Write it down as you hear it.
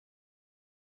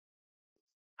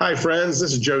Hi, friends.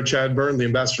 This is Joe Chadburn, the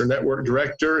Ambassador Network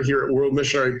Director here at World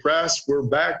Missionary Press. We're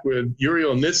back with Yuri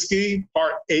Olnitsky,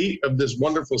 part 8 of this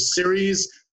wonderful series.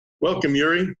 Welcome,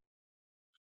 Yuri.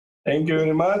 Thank you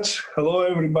very much. Hello,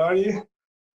 everybody.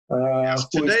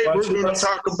 Today, we're going to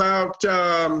talk about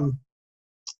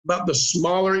the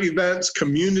smaller events,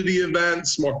 community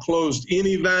events, more closed-in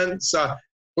events,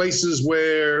 places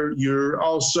where you're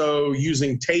also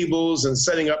using tables and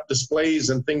setting up displays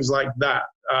and things like that.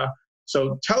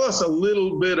 So tell us a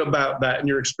little bit about that and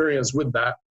your experience with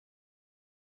that.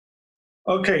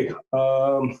 Okay.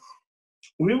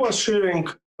 We were sharing,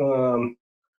 we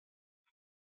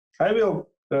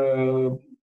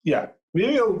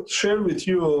will share with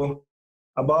you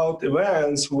about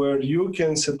events where you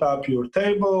can set up your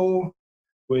table,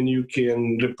 when you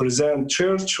can represent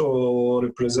church or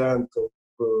represent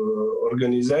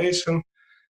organization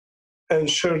and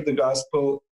share the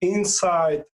gospel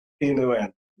inside an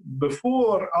event.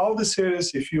 Before all the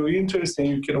series, if you're interested,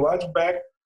 you can watch back.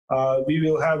 We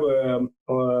will have a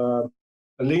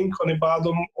link on the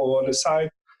bottom or on the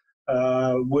side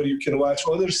where you can watch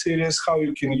other series, how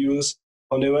you can use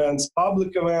on events,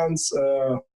 public events,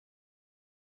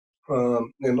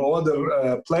 in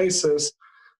other places.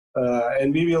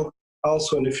 And we will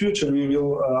also in the future, we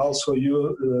will also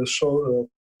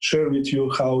share with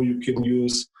you how you can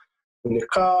use in the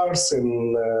cars,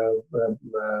 in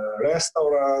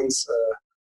restaurants,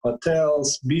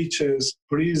 hotels, beaches,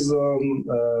 prison,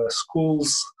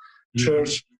 schools,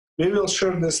 church. We will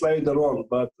share this later on.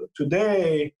 But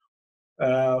today,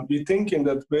 we're thinking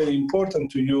that very important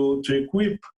to you to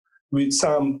equip with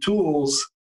some tools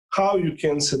how you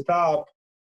can set up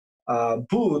a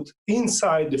booth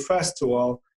inside the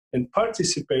festival and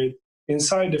participate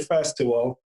inside the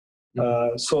festival.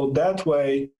 So that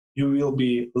way, you will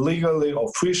be legally,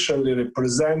 officially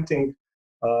representing,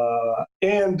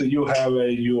 and you have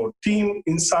your team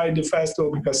inside the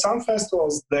festival, because some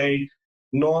festivals, they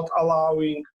not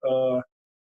allowing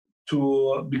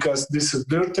because this is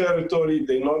their territory,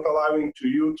 they're not allowing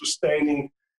you to standing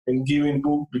and giving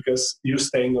book because you're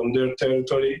staying on their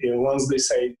territory. And once they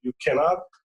say you cannot,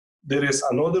 there is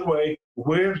another way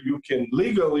where you can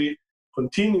legally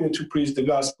continue to preach the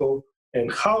gospel and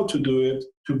how to do it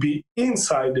to be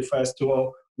inside the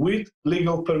festival with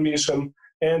legal permission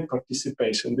and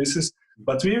participation.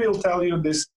 But we will tell you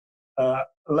this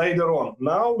later on.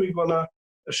 Now we're gonna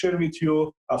share with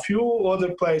you a few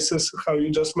other places, how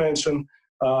you just mentioned,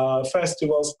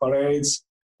 festivals, parades,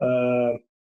 where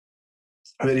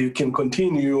you can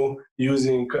continue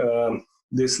using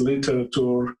this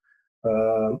literature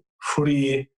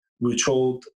free,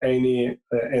 without any,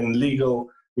 and legal,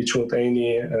 without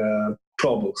any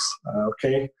troubles,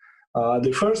 okay?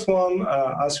 The first one,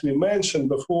 as we mentioned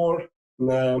before,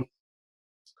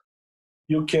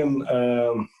 you can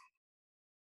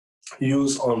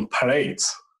use on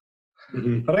parades.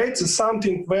 Mm-hmm. Parades is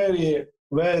something very,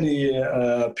 very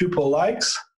people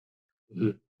likes.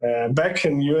 Mm-hmm. Back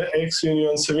in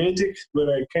ex-Union Soviet, where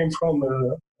I came from,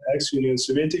 ex-Union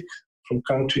Soviet, from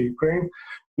country Ukraine,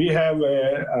 we have a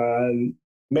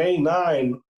May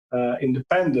 9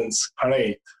 Independence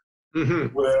Parade, mm-hmm.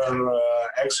 where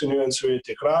ex-Union Soviet,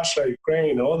 Russia,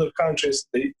 Ukraine, and other countries,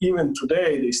 even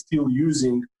today, they're still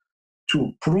using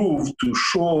to prove, to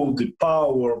show the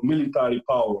power, military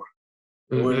power,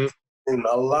 mm-hmm. with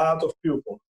a lot of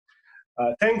people.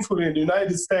 Thankfully, in the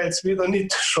United States, we don't need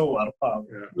to show our power.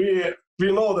 Yeah.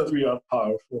 We know that we are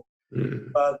powerful.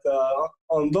 Mm-hmm. But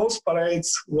on those parades,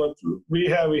 what we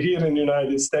have here in the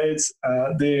United States,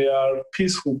 they are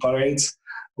peaceful parades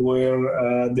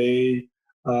where they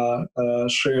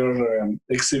share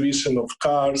exhibition of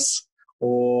cars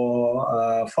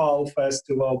or fall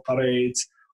festival parades,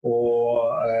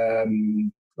 or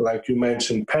like you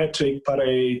mentioned, Patrick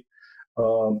Parade.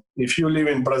 If you live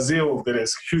in Brazil, there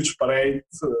is huge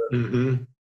parades. Mm-hmm.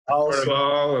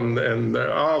 Also, and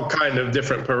all kind of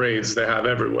different parades they have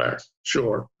everywhere.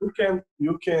 Sure.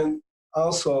 You can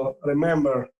also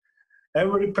remember,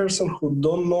 every person who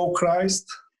don't know Christ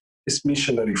is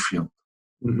missionary field.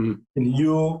 Mm-hmm. And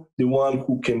you, the one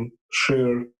who can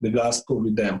share the gospel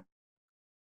with them.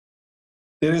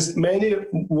 There is many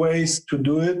ways to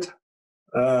do it,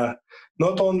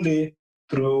 not only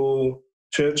through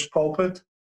church pulpit.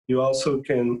 You also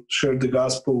can share the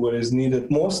gospel where it's needed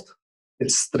most.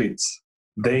 It's streets.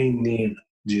 They need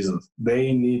Jesus.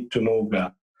 They need to know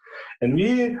God. And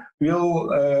we will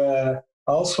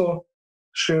also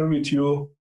share with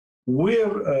you where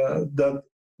that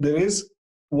there is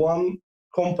one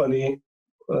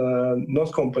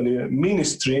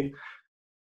ministry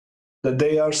that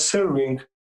they are serving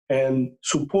and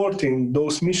supporting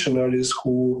those missionaries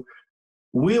who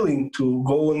willing to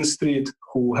go on the street,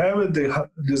 who have a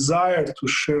desire to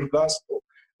share gospel.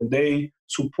 They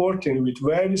supporting with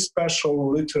very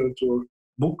special literature,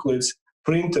 booklets,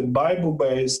 printed,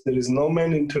 Bible-based. There is no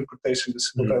man interpretation. This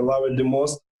is what I love it the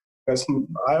most. Because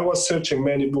I was searching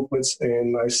many booklets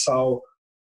and I saw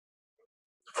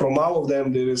from all of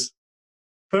them there is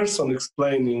person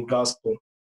explaining gospel.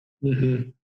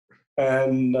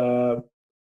 And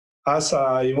as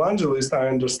an evangelist, I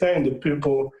understand that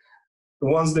people,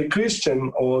 once they're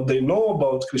Christian or they know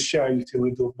about Christianity a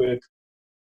little bit,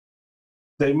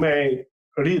 they may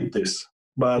read this.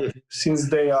 But since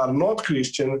they are not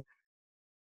Christian,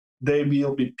 they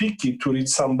will be picky to read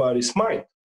somebody's mind.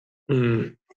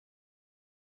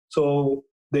 So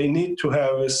they need to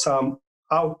have some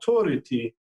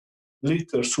authority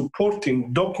literature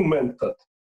supporting documented,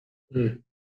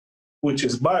 which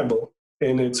is Bible,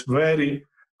 and it's very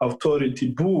authority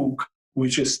book,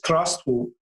 which is trustful.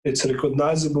 It's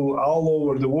recognizable all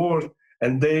over the world,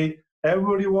 and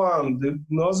everyone, it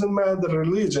doesn't matter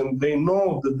religion, they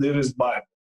know that there is Bible.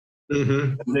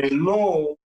 They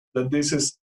know that this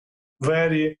is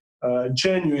very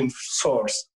genuine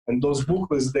source, and those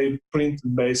booklets they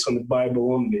printed based on the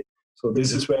Bible only. So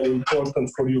this is very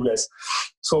important for you guys.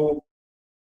 So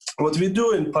what we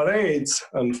do in parades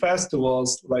and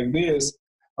festivals like this,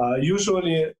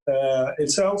 usually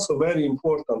it's also very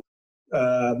important.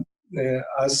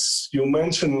 As we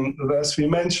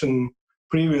mentioned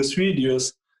previous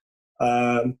videos,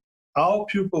 all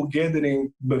people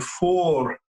gathering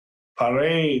before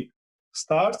parade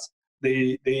starts,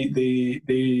 they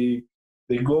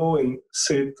go and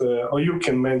sit, or you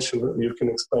can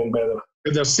explain better.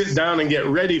 They'll sit down and get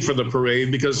ready for the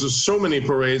parade, because there's so many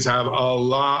parades have a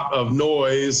lot of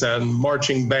noise and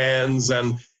marching bands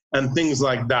and things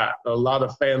like that, a lot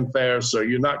of fanfare, so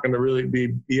you're not going to really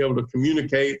be able to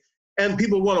communicate. And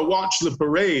people want to watch the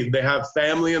parade. They have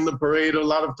family in the parade a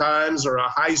lot of times, or a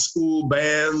high school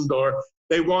band, or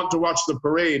they want to watch the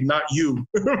parade, not you.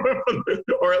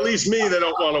 Or at least me, they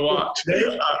don't want to watch.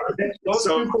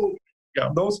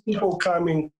 Those people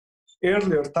coming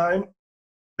earlier time,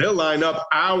 they'll line up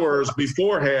hours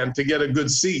beforehand to get a good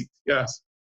seat. Yes.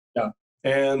 Yeah.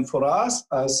 And for us,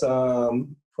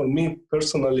 for me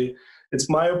personally, it's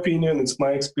my opinion, it's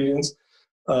my experience.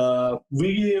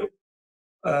 We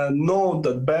know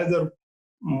that better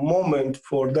moment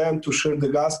for them to share the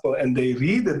gospel, and they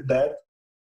read it that,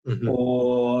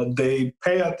 or they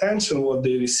pay attention what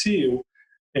they receive.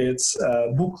 It's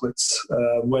booklets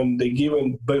when they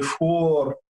given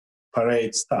before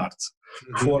parade starts.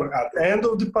 For at the end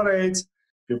of the parades,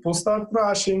 people start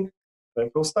rushing,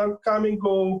 people start coming,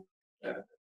 go,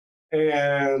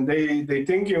 and they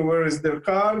thinking where is their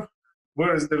car,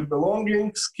 where is their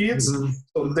belongings, kids.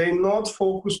 So they not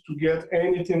focused to get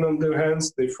anything on their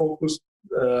hands. They focus.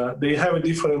 They have a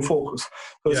different focus.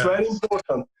 So it's very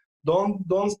important. Don't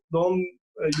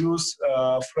use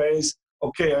phrase,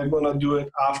 okay, I'm gonna do it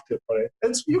after parade.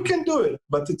 You can do it,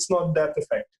 but it's not that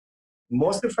effective.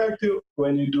 Most effective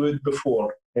when you do it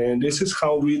before. And this is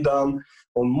how we done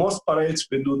on most parades.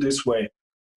 We do this way.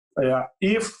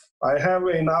 If I have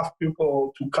enough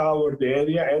people to cover the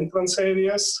area, entrance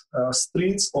areas,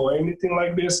 streets, or anything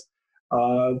like this,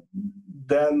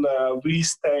 then we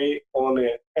stay on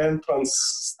the entrance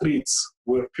streets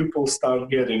where people start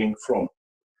getting from.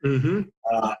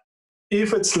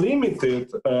 If it's limited,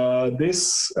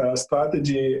 this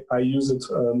strategy, I use it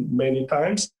many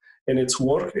times, and it's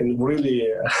work and really,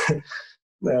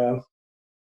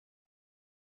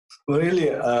 really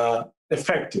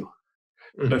effective.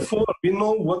 Before we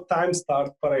know what time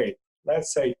start parade,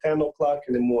 let's say 10 o'clock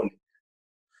in the morning.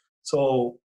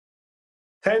 So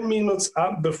 10 minutes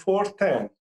up before 10,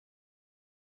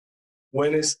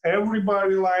 when is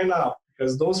everybody line up,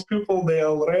 because those people, they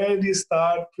already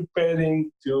start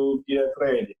preparing to get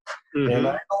ready. And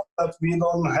I know that we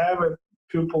don't have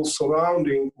people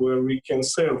surrounding where we can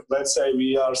serve. Let's say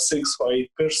we are 6 or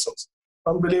 8 persons.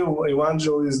 Unbelievable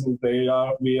evangelism,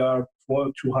 we are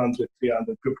 200,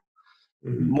 300 people.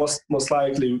 Most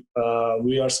likely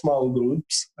we are small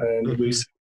groups, and we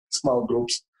small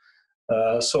groups.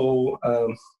 So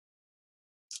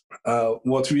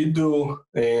what we do,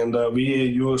 and we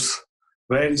use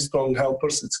very strong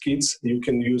helpers. It's kids. You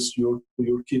can use your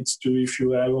kids too if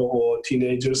you have, or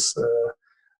teenagers.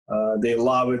 They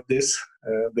love it.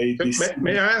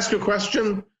 May I ask a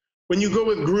question? When you go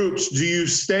with groups, do you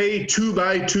stay 2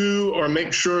 by 2 or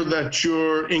make sure that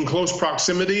you're in close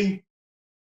proximity?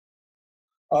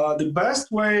 The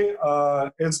best way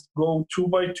is go 2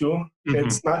 by 2.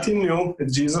 It's nothing new.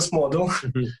 It's Jesus' model.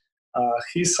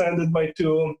 He sent it by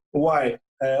 2. Why?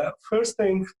 First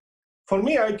thing, for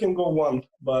me, I can go one,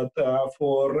 but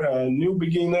for new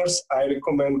beginners, I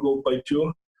recommend go by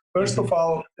two. First of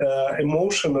all,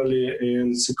 emotionally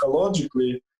and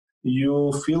psychologically,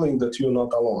 you feeling that you're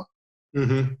not alone.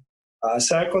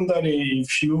 Secondary,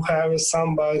 if you have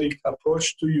somebody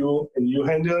approach to you and you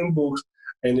handling books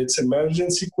and it's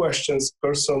emergency questions,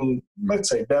 person, let's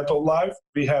say death or life,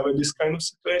 we have this kind of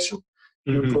situation.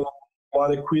 People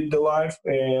want to quit the life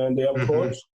and they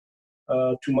approach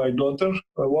to my daughter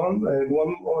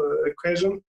one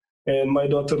occasion, and my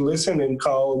daughter listened and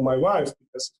called my wife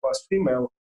because it was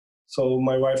female. So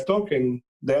my wife talking,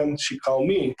 then she called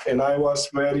me, and I was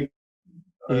very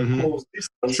close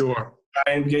distance. Sure.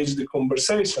 I engaged the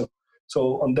conversation.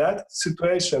 So on that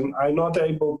situation, I'm not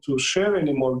able to share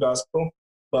any more gospel,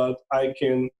 but I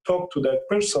can talk to that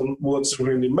person what's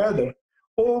really matter.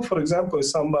 Or, for example, if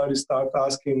somebody start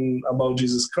asking about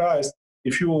Jesus Christ,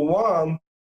 if you want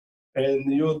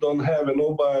and you don't have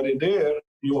nobody there,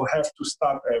 you have to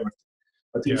stop everything.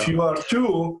 But if you are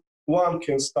two, one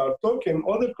can start talking,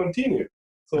 other continue.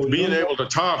 So being able to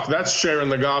talk, that's sharing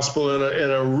the gospel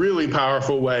in a really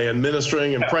powerful way, and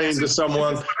ministering and praying to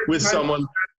someone, with someone.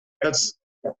 That's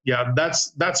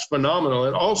phenomenal.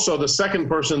 And also the second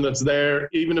person that's there,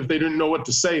 even if they didn't know what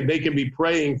to say, they can be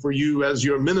praying for you as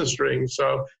you're ministering.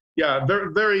 So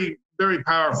very, very, very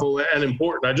powerful and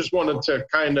important. I just wanted to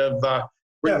kind of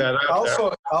bring that out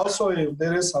there. Also, if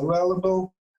there is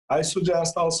available, I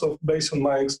suggest also, based on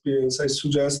my experience, I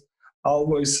suggest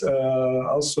always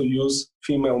also use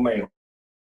female male,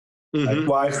 like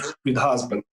wife with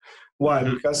husband. Why?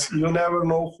 Because you never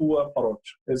know who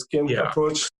approach. It can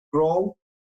approach girl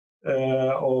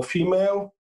or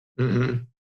female.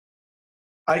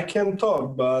 I can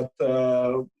talk, but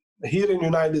here in the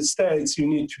United States, you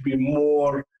need to be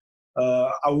more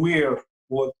aware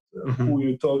who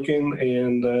you're talking,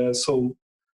 and so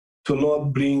to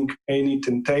not bring any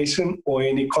temptation or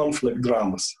any conflict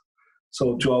dramas.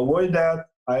 So to avoid that,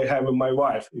 I have my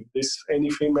wife. If this any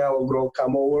female or girl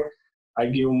come over, I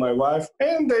give my wife,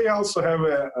 and they also have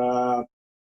a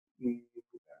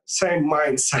same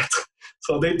mindset.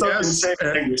 So they talk in the same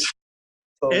language.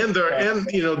 So, and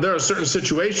there are certain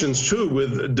situations too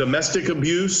with domestic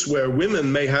abuse where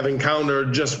women may have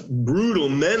encountered just brutal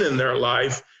men in their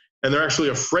life, and they're actually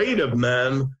afraid of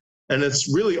men. And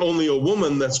it's really only a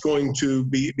woman that's going to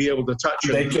be able to touch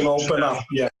them. They can open up,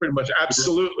 pretty much,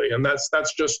 absolutely. And that's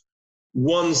just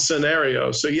one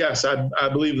scenario. So yes, I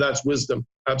believe that's wisdom,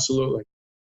 absolutely.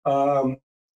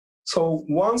 So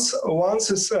once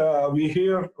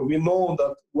we know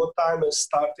that what time is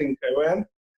starting event.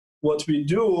 What we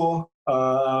do,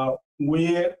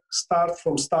 we start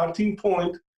from starting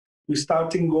point. We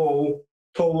go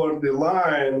toward the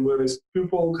line, whereas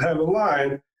people have a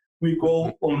line. We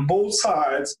go on both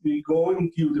sides, we go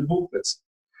and give the booklets.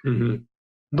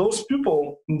 Those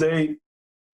people, they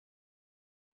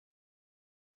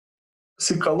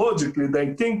psychologically,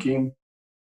 they're thinking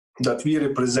that we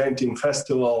representing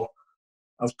festival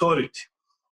authority.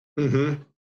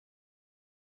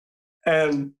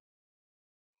 And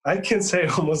I can say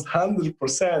almost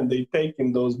 100% they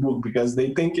taking those books because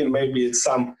they thinking maybe it's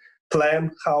some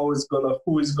plan, who is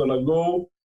gonna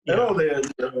go. You know,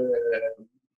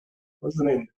 what's the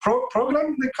name?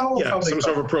 Program they call it? Yeah, some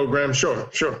sort of a program, sure.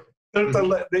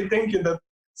 They thinking that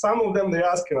some of them they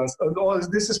asking us, oh, is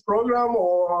this program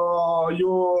or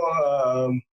you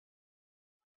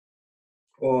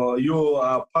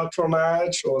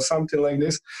patronage or something like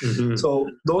this. So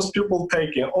those people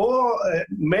taking,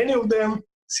 many of them,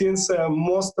 since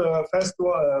most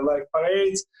festival like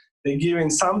parades, they giving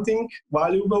something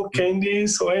valuable,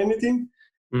 candies or anything.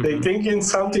 They thinking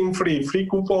something free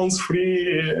coupons,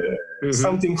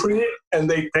 something free, and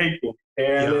they take it.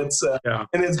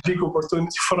 And it's big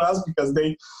opportunity for us because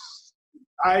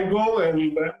I go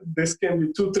and this can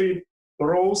be 2-3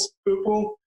 rows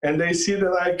people, and they see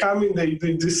that I come in, they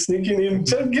just sneaking in,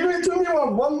 just give it to me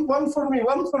one for me,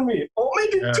 or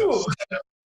maybe two.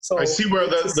 So I see where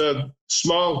the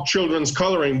small children's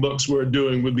coloring books we're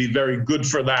doing would be very good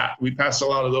for that. We pass a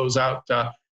lot of those out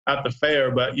at the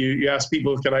fair, but you ask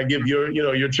people, can I give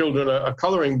your children a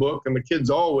coloring book? And the kids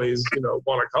always,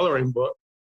 want a coloring book.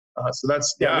 So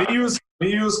that's,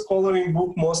 we use coloring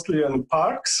book mostly in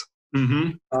parks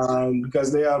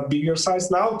because they are bigger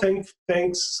size. Now,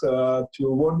 thanks to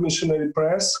World Missionary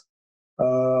Press,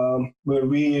 where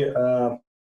we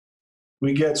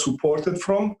get supported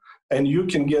from, and you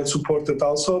can get supported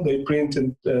also. They print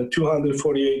in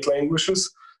 248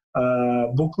 languages.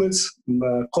 Booklets,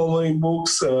 coloring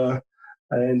books,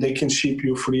 and they can ship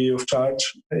you free of charge.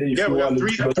 We have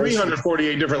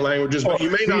 348 different languages, but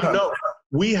you may not know.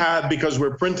 We have, because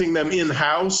we're printing them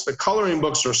in-house, the coloring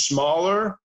books are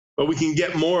smaller, but we can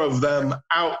get more of them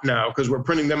out now because we're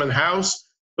printing them in-house,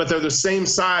 but they're the same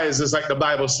size as like the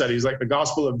Bible studies, like the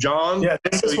Gospel of John. Yeah,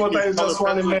 this is what I just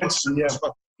want to mention. Yeah,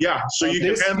 yeah. So you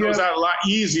can hand those out a lot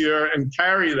easier and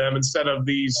carry them instead of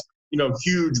these,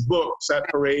 huge books at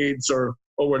parades or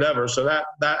whatever. So that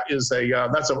is an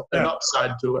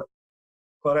upside to it.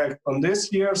 Correct. On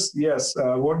this year's, yes,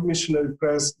 World Missionary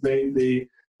Press, they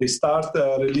start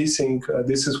releasing.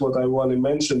 This is what I want to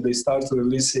mention. They start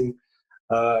releasing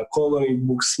coloring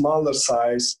books, smaller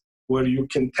size, where you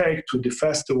can take to the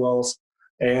festivals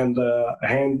and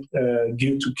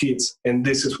give to kids. And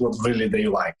this is what really they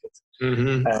like it.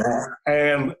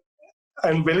 Mm-hmm.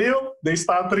 And believe they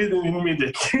start reading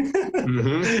immediately.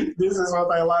 Mm-hmm. This is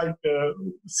what I like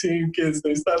seeing kids.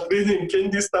 They start reading,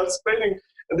 candy starts spreading,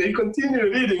 and they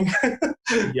continue reading.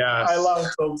 Yes. I love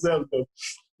to observe them.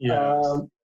 Yes.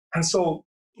 And so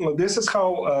this is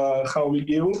how we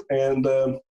give, and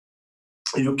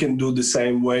you can do the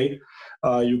same way.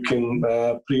 You can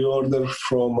pre-order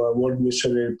from World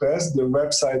Missionary Press. The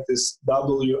website is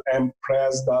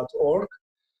wmpress.org.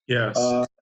 Yes.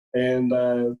 And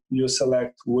you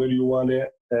select where you want it.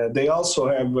 They also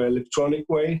have an electronic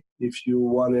way. If you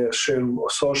want to share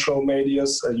social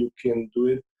medias, you can do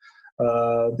it.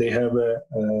 They have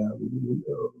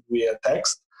via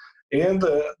text. And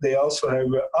they also have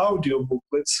audio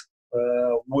booklets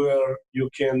where you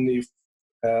can, if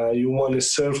you want to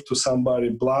serve to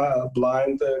somebody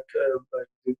blind,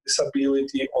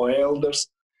 disability, or elders,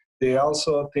 they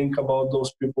also think about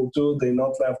those people too. They're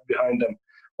not left behind them.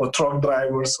 Or truck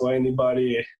drivers or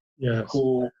anybody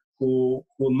who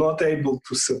not able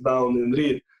to sit down and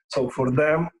read. So for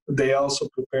them, they also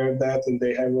prepare that, and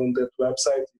they have on that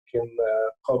website. You can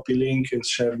copy link and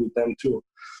share with them too.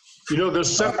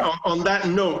 There's on that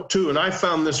note too, and I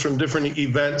found this from different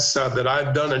events that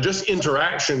I've done, and just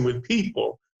interaction with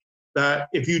people, that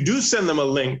if you do send them a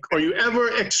link or you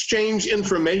ever exchange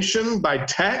information by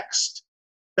text,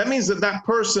 that means that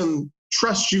person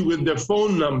trusts you with their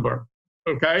phone number.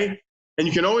 Okay? And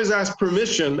you can always ask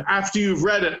permission. After you've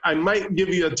read it, I might give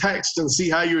you a text and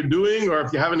see how you're doing, or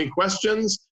if you have any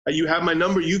questions, you have my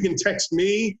number, you can text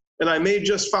me, and I may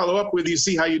just follow up with you,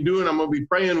 see how you're doing. I'm going to be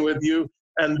praying with you.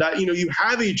 And, you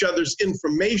have each other's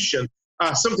information.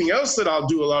 Something else that I'll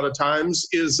do a lot of times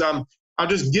is I'll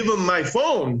just give them my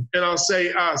phone, and I'll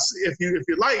say, if you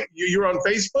like, you're on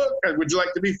Facebook, would you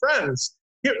like to be friends?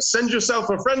 Here, send yourself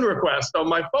a friend request on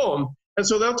my phone. And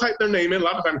so they'll type their name in a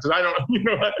lot of times, because I don't,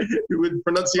 with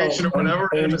pronunciation or whatever.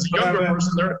 And if it's a younger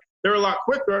person, they're a lot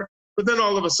quicker. But then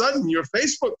all of a sudden, you're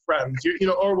Facebook friends,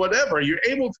 or whatever. We're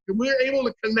able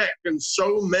to connect in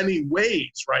so many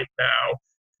ways right now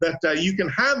that you can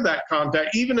have that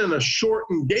contact, even in a short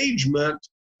engagement.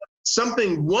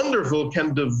 Something wonderful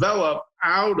can develop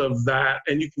out of that,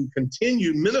 and you can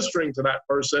continue ministering to that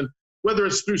person, whether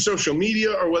it's through social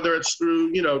media or whether it's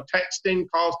through, texting,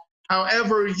 calls.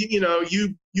 However, you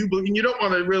don't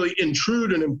want to really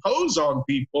intrude and impose on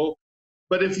people,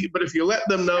 but if you let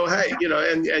them know, hey,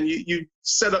 and you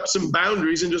set up some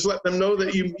boundaries and just let them know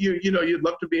that you'd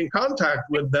love to be in contact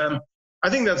with them, I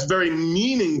think that's very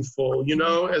meaningful,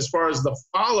 as far as the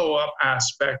follow-up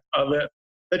aspect of it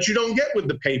that you don't get with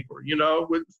the paper,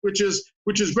 which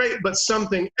is great. But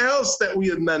something else that we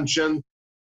had mentioned.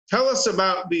 Tell us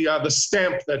about the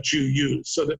stamp that you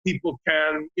use so that people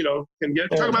can get.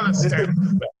 Talk about that stamp.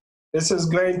 This is a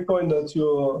great point that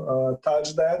you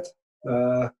touched that.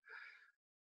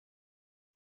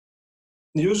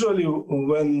 Usually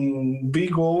when we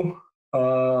go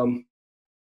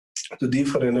to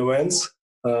different events,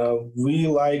 we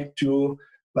like to,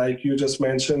 like you just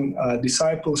mentioned,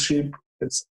 discipleship.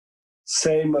 It's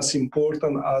same as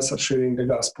important as sharing the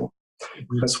gospel.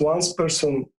 Mm-hmm. Because once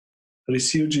person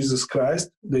receive Jesus Christ,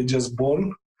 they just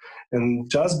born, and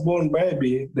just born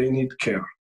baby, they need care.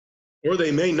 Or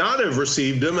they may not have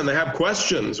received him and they have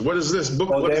questions. What is this book?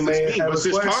 What does this mean? What's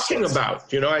this talking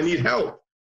about? I need help.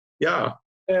 Yeah.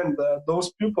 And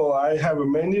those people, I have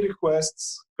many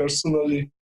requests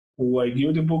personally who I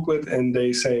give the booklet, and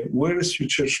they say, where is your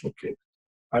church located?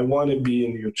 I want to be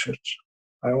in your church.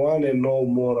 I want to know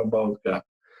more about God.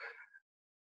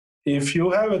 If you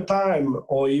have a time,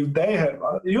 or if they have,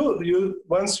 you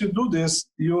once you do this,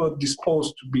 you are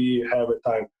disposed to have a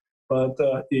time. But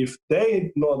if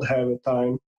they not have a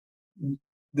time,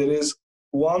 there is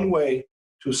one way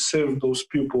to serve those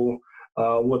people.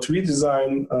 What we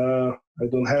design, I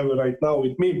don't have it right now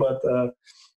with me, but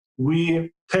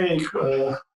we take.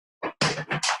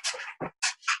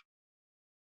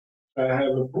 I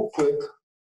have a booklet.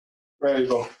 There you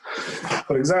go.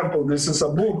 For example, this is a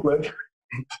booklet.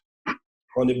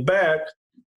 on the back,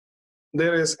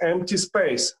 there is empty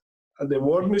space. The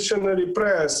World Missionary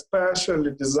Press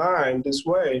specially designed this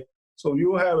way. So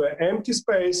you have an empty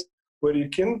space where you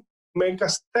can make a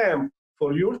stamp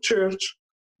for your church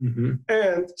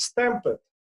and stamp it.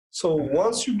 So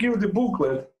once you give the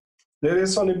booklet, there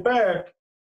is on the back,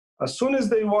 as soon as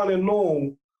they want to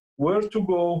know where to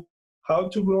go, how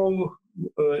to go,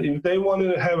 if they want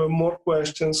to have more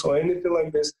questions or anything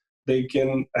like this, they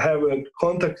can have a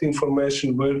contact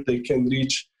information where they can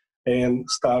reach and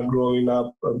start growing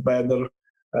up better.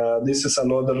 This is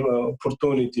another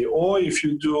opportunity. Or if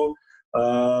you do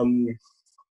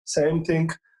same thing,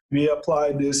 we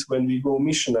apply this when we go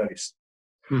missionaries.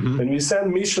 When we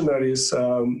send missionaries,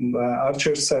 our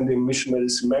church sending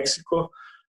missionaries in Mexico,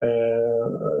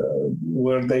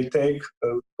 where they take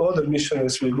other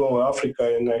missionaries will go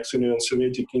Africa and actually in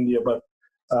Soviet India, but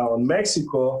in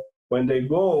Mexico, when they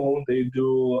go, they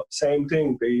do same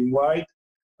thing. They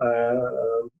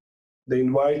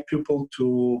invite people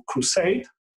to crusade,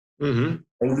 and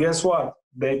guess what?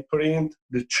 They print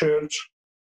the church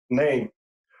name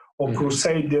or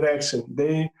crusade direction.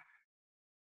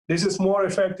 This is more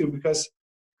effective because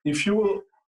if you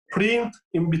print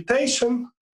invitation,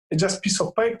 it's just piece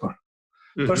of paper.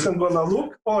 Person gonna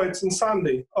look, oh, it's on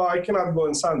Sunday. Oh, I cannot go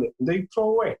on Sunday. They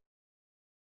throw away.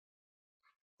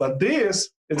 But this,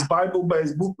 it's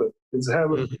Bible-based booklet. It's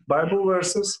have Bible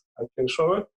verses. I can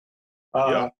show it.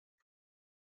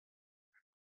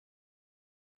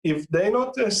 If they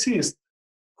not assist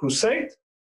crusade,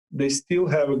 they still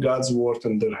have God's word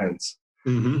in their hands.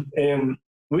 And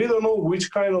we don't know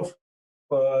which kind of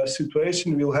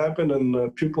situation will happen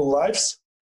in people's lives,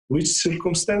 which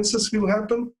circumstances will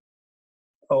happen,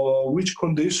 or which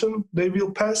condition they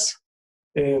will pass.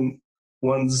 And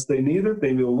once they need it,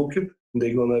 they will look it, and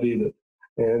they're going to read it.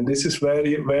 And this is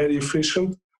very, very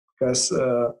efficient because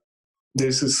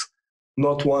this is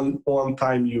not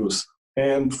one-time use.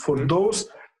 And for those,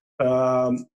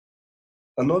 another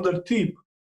tip,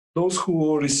 those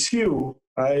who receive,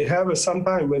 I have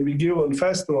sometime when we give on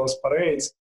festivals,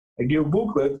 parades, I give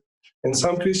booklet, and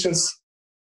some Christians,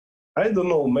 I don't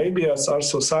know, maybe as our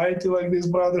society like this,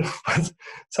 brother, but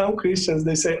some Christians,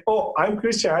 they say, oh, I'm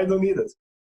Christian, I don't need it.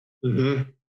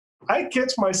 I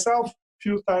catch myself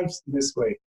few times this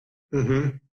way.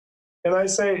 And I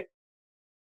say,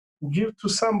 give to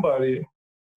somebody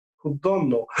who don't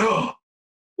know.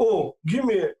 Oh, give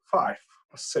me 5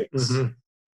 or 6.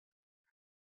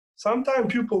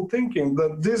 Sometimes people thinking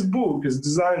that this book is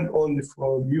designed only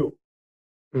for you.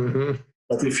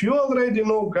 But if you already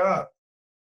know God,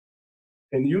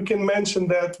 and you can mention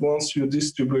that once you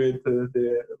distribute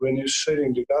when you're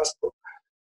sharing the gospel,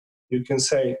 you can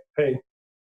say, hey,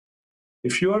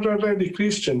 if you are already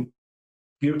Christian,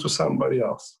 give to somebody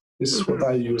else. This is what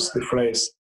I use, the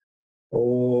phrase.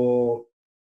 Oh,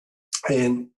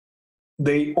 and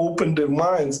they open their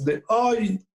minds. Give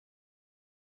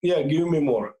me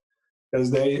more. Because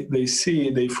they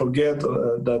see, they forget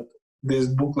that these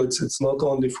booklets, it's not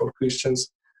only for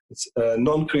Christians, it's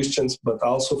non-Christians, but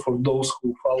also for those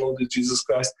who follow the Jesus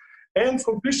Christ, and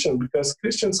for Christians, because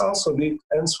Christians also need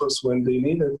answers when they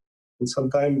need it. And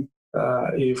sometimes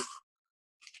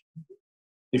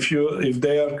if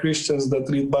they are Christians that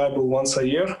read Bible once a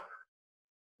year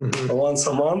or once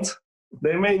a month,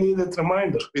 they may need a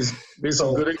reminder. Be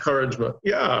some good encouragement.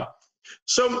 Yeah.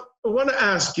 So I want to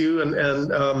ask you,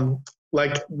 and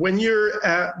like when you're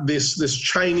at this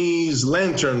Chinese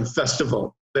Lantern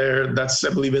Festival there, that's I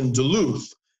believe in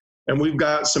Duluth, and we've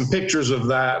got some pictures of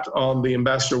that on the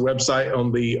Ambassador website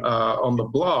on the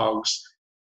blogs.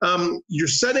 You're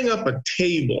setting up a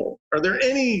table. Are there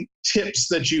any tips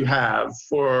that you have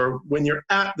for when you're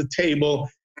at the table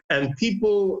and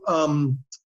people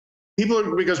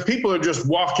because people are just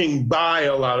walking by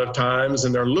a lot of times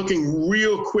and they're looking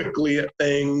real quickly at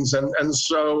things, and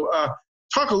so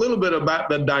talk a little bit about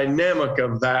the dynamic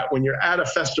of that when you're at a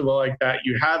festival like that.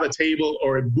 You have a table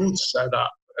or a booth set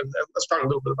up, and let's talk a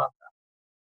little bit about that.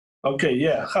 Okay,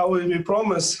 yeah. How we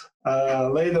promise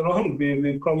later on?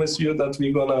 We promise you that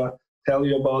we're gonna tell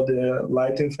you about the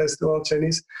Lighting Festival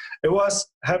Chinese. It was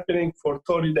happening for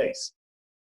 30 days.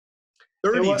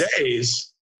 30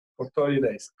 days? For 30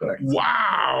 days, correct.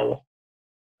 Wow.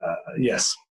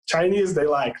 Yes. Chinese, they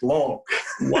like long.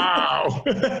 Wow.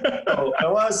 So it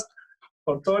was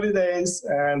for 30 days,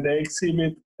 and they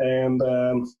exhibit, and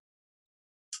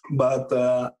but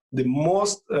the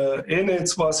most in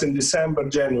it was in December,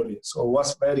 January, so it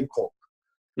was very cold.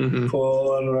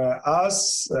 For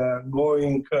us,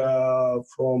 going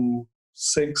from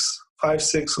 5,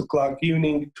 6 o'clock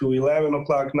evening to 11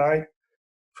 o'clock night,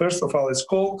 first of all, it's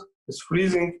cold. It's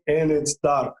freezing and it's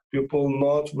dark. People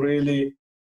not really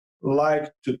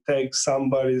like to take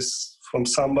from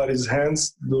somebody's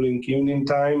hands during evening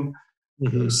time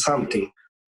something.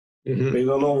 They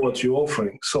don't know what you're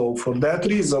offering. So for that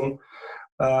reason,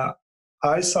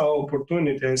 I saw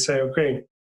opportunity. I say, okay,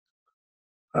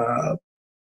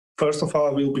 first of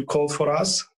all, will be called for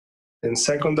us, and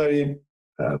secondary,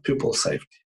 people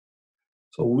safety.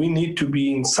 So we need to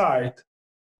be inside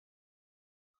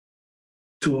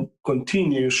to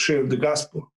continue share the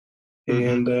gospel.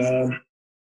 And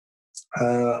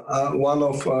one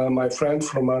of my friends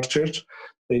from our church,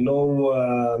 they know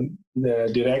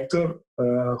the director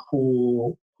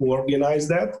who organized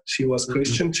that. She was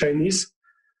Christian, Chinese.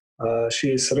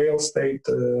 She is real estate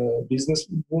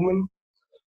businesswoman.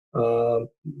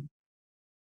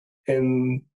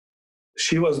 And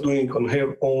she was doing on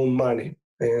her own money.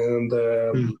 And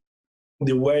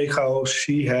the way how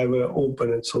she have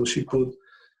opened it, so she put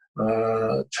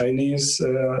Chinese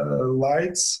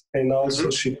lights, and also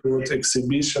she put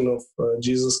exhibition of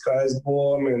Jesus Christ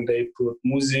born, and they put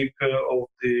music of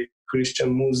the Christian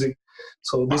music.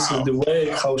 So this is the way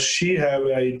how she have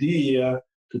an idea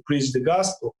to preach the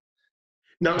gospel.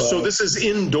 Now, so this is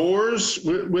indoors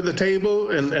with a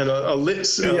table and a lit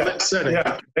setting.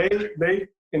 Yeah, they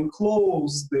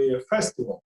enclose the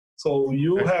festival, so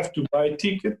you have to buy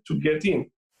ticket to get in.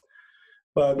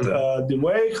 But the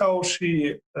way how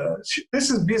she this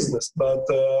is business, but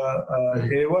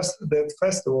it was that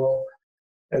festival,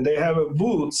 and they have a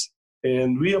booth,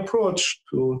 and we approached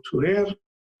to her,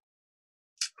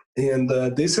 and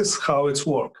this is how it's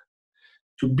work.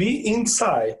 To be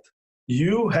inside,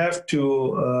 you have to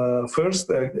first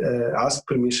ask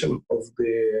permission of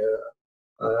the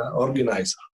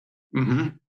organizer.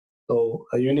 So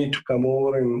you need to come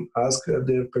over and ask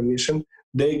their permission.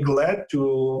 They glad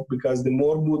to, because the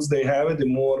more booths they have, the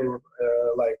more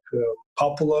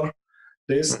popular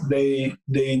this. They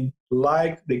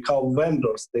call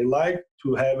vendors. They like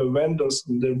to have vendors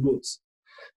in their booths.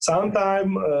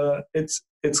 Sometimes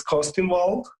it's cost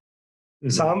involved.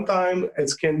 Sometimes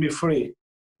it can be free.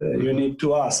 You need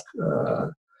to ask.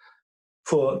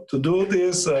 To do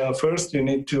this, first you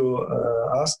need to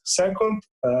ask. Second,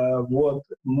 what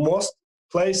most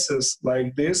places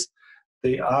like this,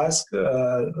 they ask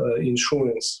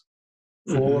insurance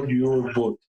for your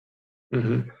booth.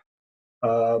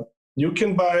 You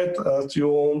can buy it at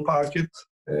your own pocket.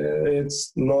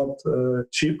 It's not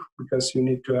cheap because you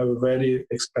need to have a very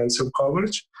expensive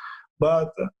coverage.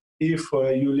 But if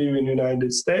you live in the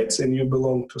United States and you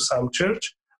belong to some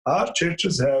church, our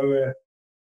churches have a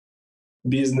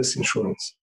business insurance.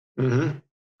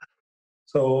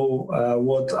 So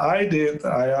what I did,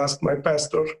 I asked my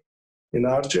pastor in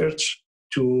our church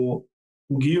to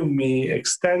give me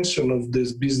extension of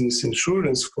this business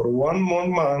insurance for 1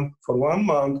 month,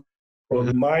 for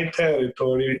my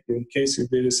territory, in case if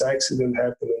there is accident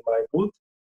happen in my booth.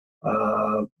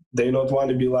 They don't want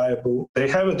to be liable. They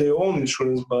have their own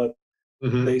insurance, but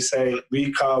they say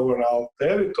we cover our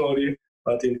territory,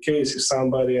 but in case if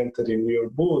somebody entered in your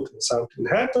booth and something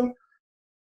happened,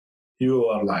 you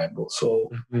are liable. So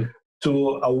to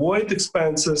avoid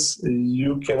expenses,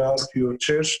 you can ask your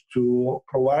church to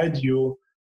provide you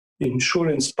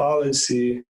insurance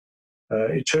policy,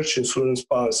 a church insurance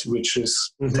policy, which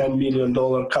is $10 million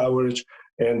coverage,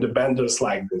 and the vendors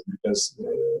like this because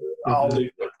all the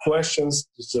questions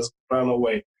just run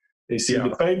away. They see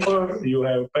the paper, you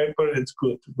have paper, it's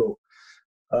good to go.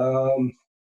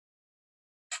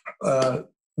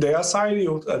 They assign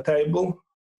you a table,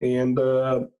 and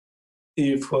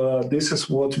if this is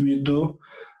what we do,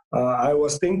 I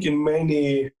was thinking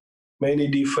many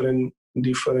different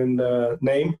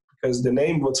name, because the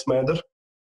name what's matter.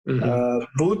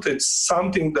 Booth, it's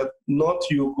something that not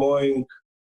you going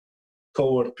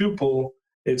toward people,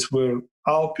 it's where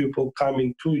all people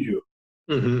coming to you.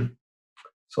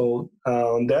 So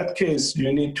in that case,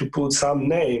 you need to put some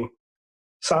name,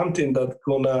 something that's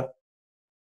gonna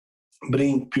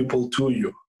bring people to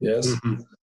you. Yes.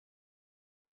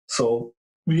 So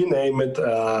we name it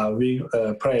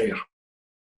prayer.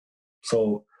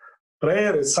 So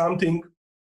prayer is something.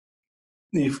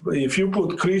 If you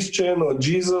put Christian or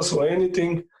Jesus or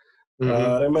anything,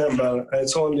 remember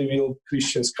it's only will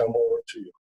Christians come over to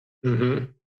you,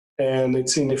 and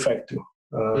it's ineffective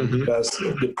because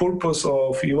the purpose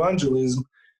of evangelism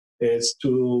is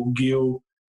to give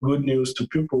good news to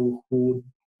people who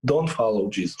don't follow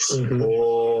Jesus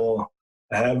or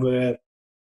have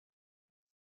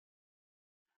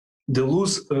the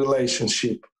loose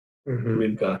relationship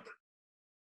with God.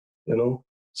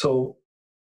 So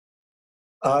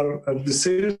our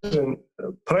decision,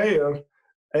 prayer,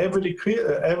 every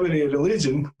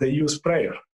religion, they use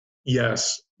prayer.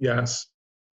 Yes, yes.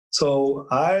 So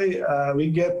we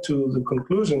get to the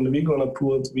conclusion,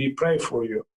 we pray for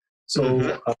you. So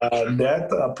that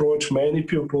approach many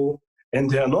people. And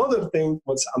the another thing,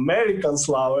 what Americans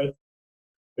love it,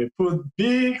 we put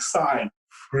big sign,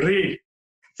 free.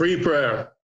 Free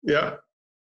prayer, yeah.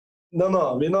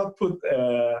 No, we not put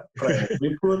prayer.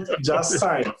 We put just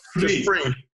sign, free. Just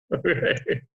free.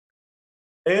 Okay.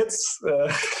 It's,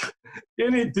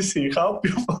 you need to see how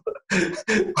people,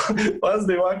 once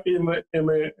they walk in a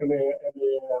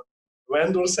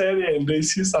vendor's area and they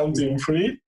see something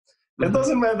free, it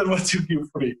doesn't matter what you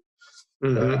give free.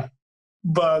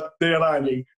 But they're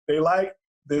running. They like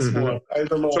this word. I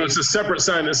don't know. So it's a separate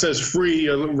sign that says free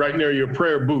right near your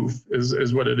prayer booth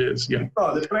is what it is. Yeah.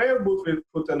 No, the prayer booth we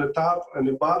put on the top and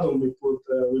the bottom we put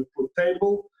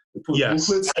table, we put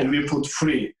booklets, and we put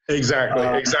free. Exactly,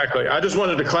 exactly. I just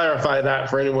wanted to clarify that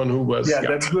for anyone who was. Yeah,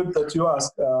 that's good that you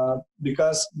asked,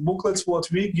 because booklets, what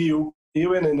we give,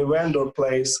 even in the vendor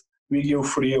place, we give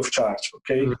free of charge.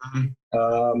 Okay.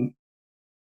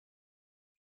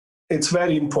 It's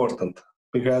very important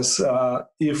because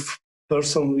if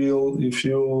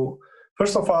you,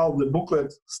 first of all, the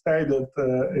booklet stated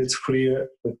it's free,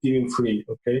 giving free,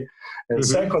 okay? And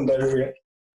secondary,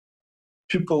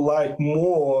 people like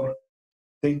more,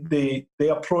 they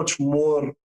approach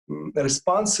more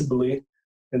responsibly,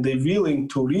 and they're willing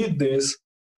to read this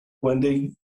when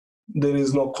there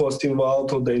is no cost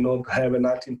involved or they not have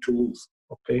nothing to lose,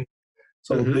 okay?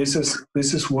 So this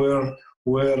is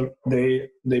where they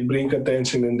bring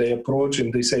attention and they approach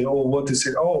and they say, oh, what is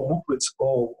it? Oh, booklets.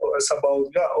 Oh, it's about,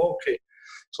 yeah, okay.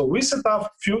 So we set up a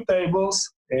few tables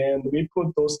and we put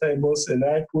those tables, and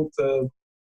I put,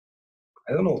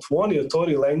 20 or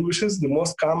 30 languages, the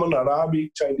most common: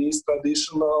 Arabic, Chinese,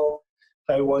 traditional,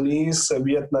 Taiwanese,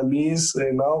 Vietnamese,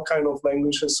 and all kind of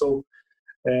languages. So,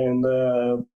 and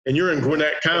you're in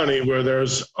Gwinnett County where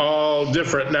there's all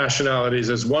different nationalities.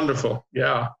 It's wonderful.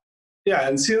 Yeah. Yeah,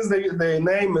 and since they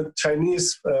name it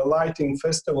Chinese Lighting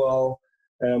Festival,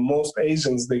 most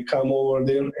Asians, they come over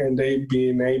there and they've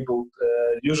been able,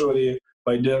 usually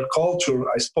by their culture,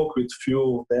 I spoke with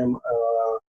few of them,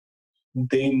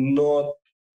 they not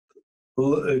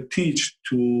teach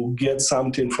to get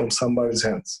something from somebody's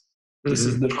hands. This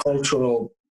is the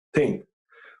cultural thing.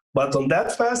 But on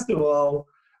that festival,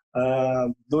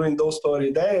 during those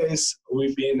 30 days,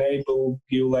 we've been able to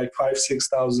give like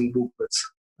 5,000-6,000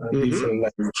 booklets. Different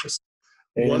languages.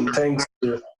 And wonderful. Thanks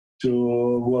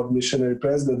to World Missionary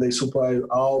President, they supply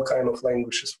all kind of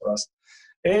languages for us.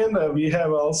 And we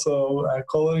have also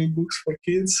coloring books for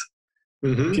kids.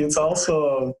 Kids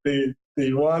also, they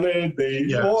want it.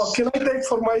 Oh, can I take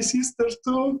for my sister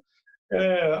too?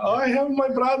 I have my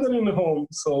brother in the home.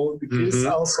 So the kids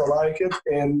also like it.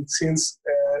 And since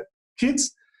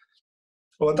kids,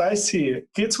 what I see,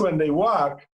 kids when they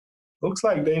walk, looks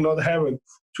like they not having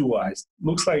 2 eyes.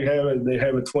 Looks like they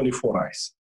have 24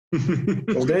 eyes.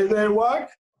 So they walk.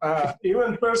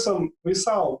 Even we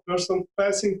saw person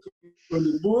passing through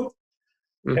the booth,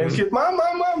 and kid,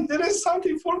 mom, there is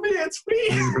something for me. It's free.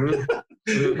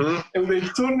 And they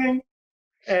turning,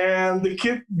 and the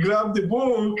kid grab the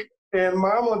book, and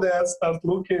mom or dad start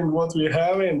looking what we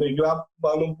have, and they grab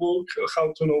one book,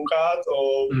 how to know God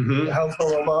or help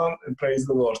from above, and praise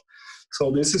the Lord.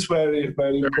 So this is very,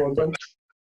 very important.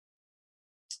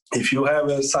 If you have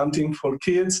something for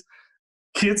kids,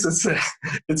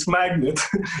 it's magnet.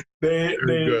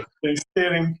 they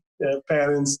steering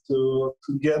parents to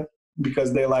get,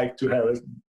 because they like to have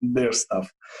their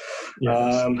stuff.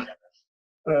 Yes.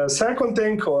 Second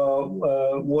thing,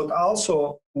 what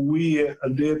also we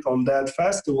did on that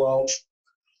festival,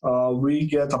 we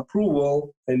get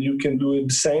approval, and you can do it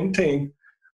the same thing.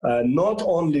 Not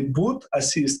only booth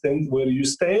assistant, where you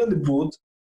stay on the booth,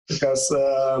 because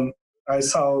I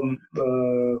saw,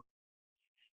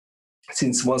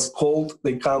 since it was cold,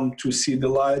 they come to see the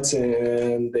lights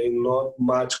and they not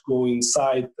much go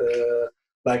inside.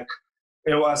 Like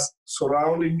it was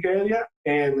surrounding area,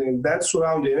 and in that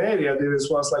surrounding area there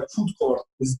was like food court.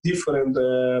 It's different,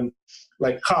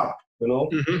 like cup,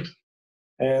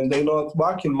 and they not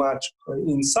walking much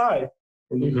inside.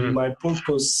 And my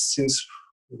purpose, since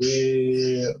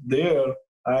we there,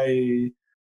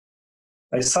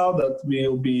 I saw that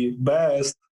will be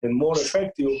best and more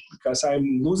effective, because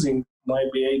I'm losing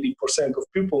maybe 80% of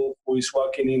people who is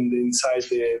walking inside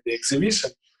the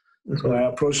exhibition. So I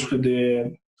approached to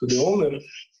the owner,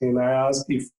 and I asked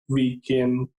if we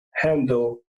can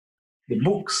handle the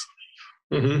books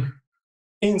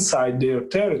inside their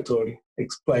territory,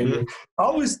 explaining.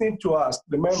 Always need to ask.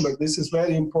 Remember, this is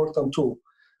very important too.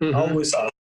 Always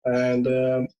ask. And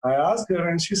I asked her,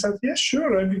 and she said, "Yes,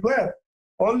 sure, I'd be glad.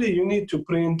 Only you need to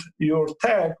print your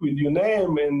tag with your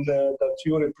name and that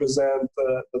you represent,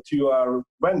 that you are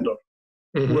vendor,"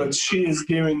 what she is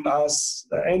giving us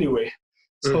anyway.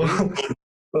 So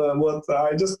what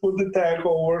I just put the tag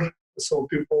over, so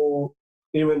people,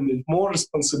 even with more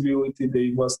responsibility,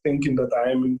 they was thinking that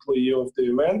I am employee of the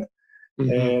event.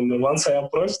 And once I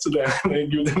approached to them and I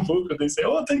give them book, they say,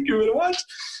 "Oh, thank you very much.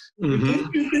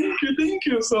 Thank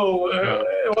you." So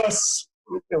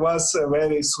it was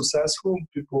very successful.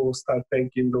 People start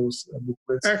thanking those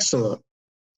booklets. Excellent.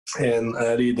 And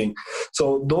reading.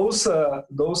 So those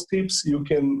tips you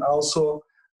can also.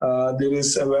 There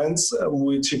is events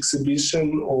which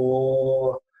exhibition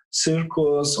or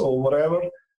circus or whatever.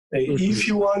 If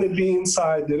you want to be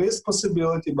inside, there is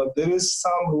possibility, but there is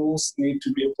some rules need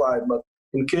to be applied. But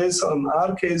on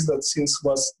our case, that since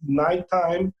was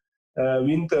nighttime,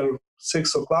 winter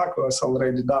 6 o'clock was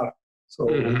already dark. So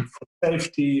for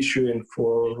safety issue and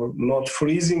for not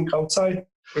freezing outside,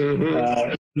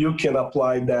 you can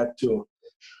apply that too.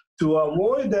 To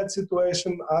avoid that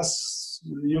situation, as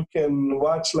you can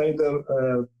watch later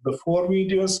the 4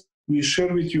 videos, we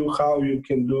share with you how you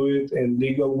can do it in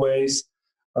legal ways.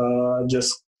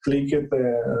 Just click it,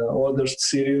 order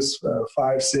series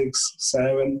 5, 6,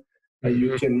 7.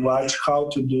 You can watch how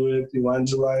to do it,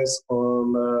 evangelize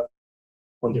on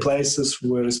places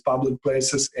where it's public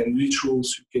places and which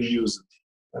rules you can use it.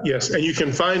 Yes, and you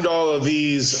can find all of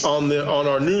these on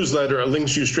our newsletter. It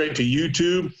links you straight to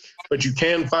YouTube, but you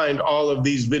can find all of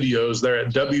these videos. They're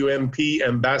at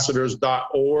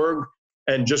wmpambassadors.org,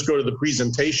 and just go to the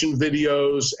presentation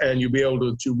videos, and you'll be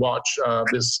able to watch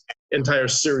this entire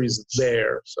series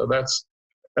there. So that's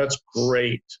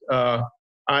great.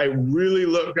 I really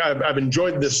I've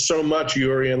enjoyed this so much,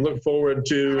 Yuri, and look forward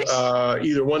to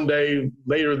either one day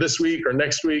later this week or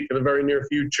next week in the very near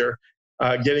future,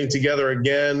 getting together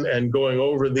again and going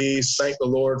over these. Thank the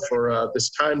Lord for this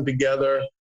time together.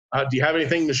 Do you have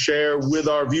anything to share with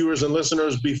our viewers and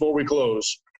listeners before we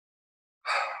close?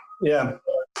 Yeah.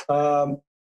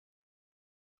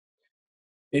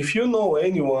 If you know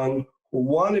anyone who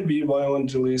want to be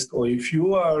evangelist, or if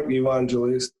you are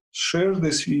evangelist, share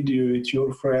this video with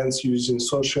your friends using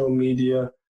social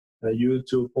media,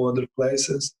 YouTube, other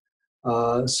places.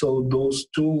 So those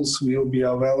tools will be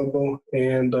available.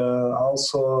 And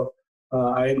also,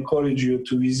 I encourage you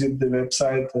to visit the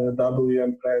website,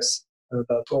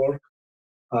 wmpress.org.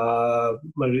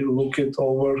 Look it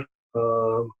over,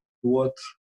 what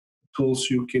tools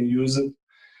you can use it.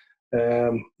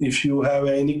 If you have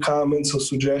any comments or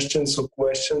suggestions or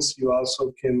questions, you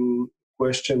also can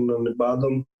question on the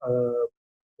bottom.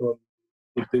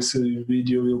 If this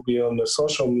video will be on the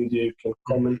social media, you can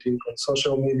comment on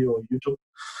social media or YouTube.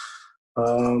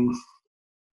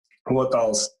 What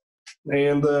else?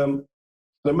 And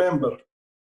remember,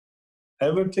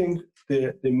 everything,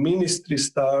 the ministry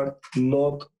start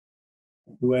not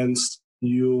when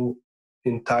you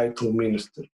entitle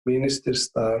minister. Ministry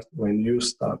start when you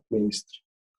start ministry.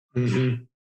 When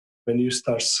you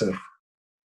start serve.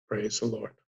 Praise the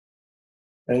Lord.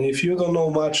 And if you don't know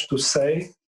much to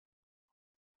say,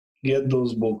 get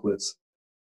those booklets.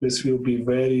 This will be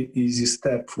very easy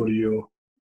step for you.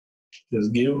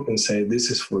 Just give and say,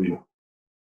 this is for you.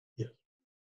 Yeah.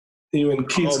 Even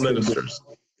kids all ministers.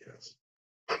 Yes.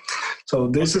 So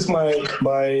this is my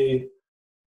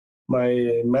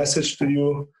message to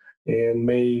you, and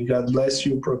may God bless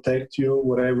you, protect you,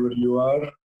 wherever you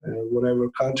are, whatever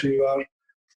country you are.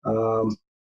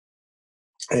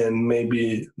 And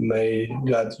may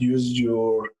God use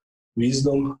your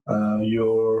wisdom,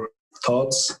 your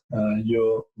thoughts,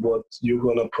 what you're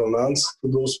gonna pronounce to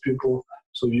those people,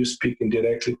 so you speaking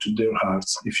directly to their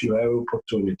hearts if you have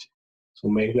opportunity. So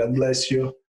may God bless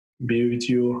you, be with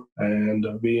you, and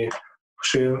we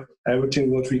share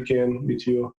everything what we can with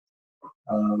you.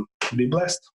 Be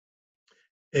blessed.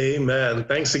 Amen.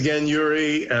 Thanks again,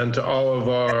 Yuri, and to all of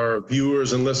our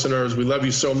viewers and listeners. We love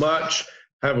you so much.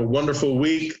 Have a wonderful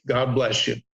week. God bless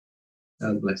you.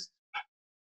 God bless.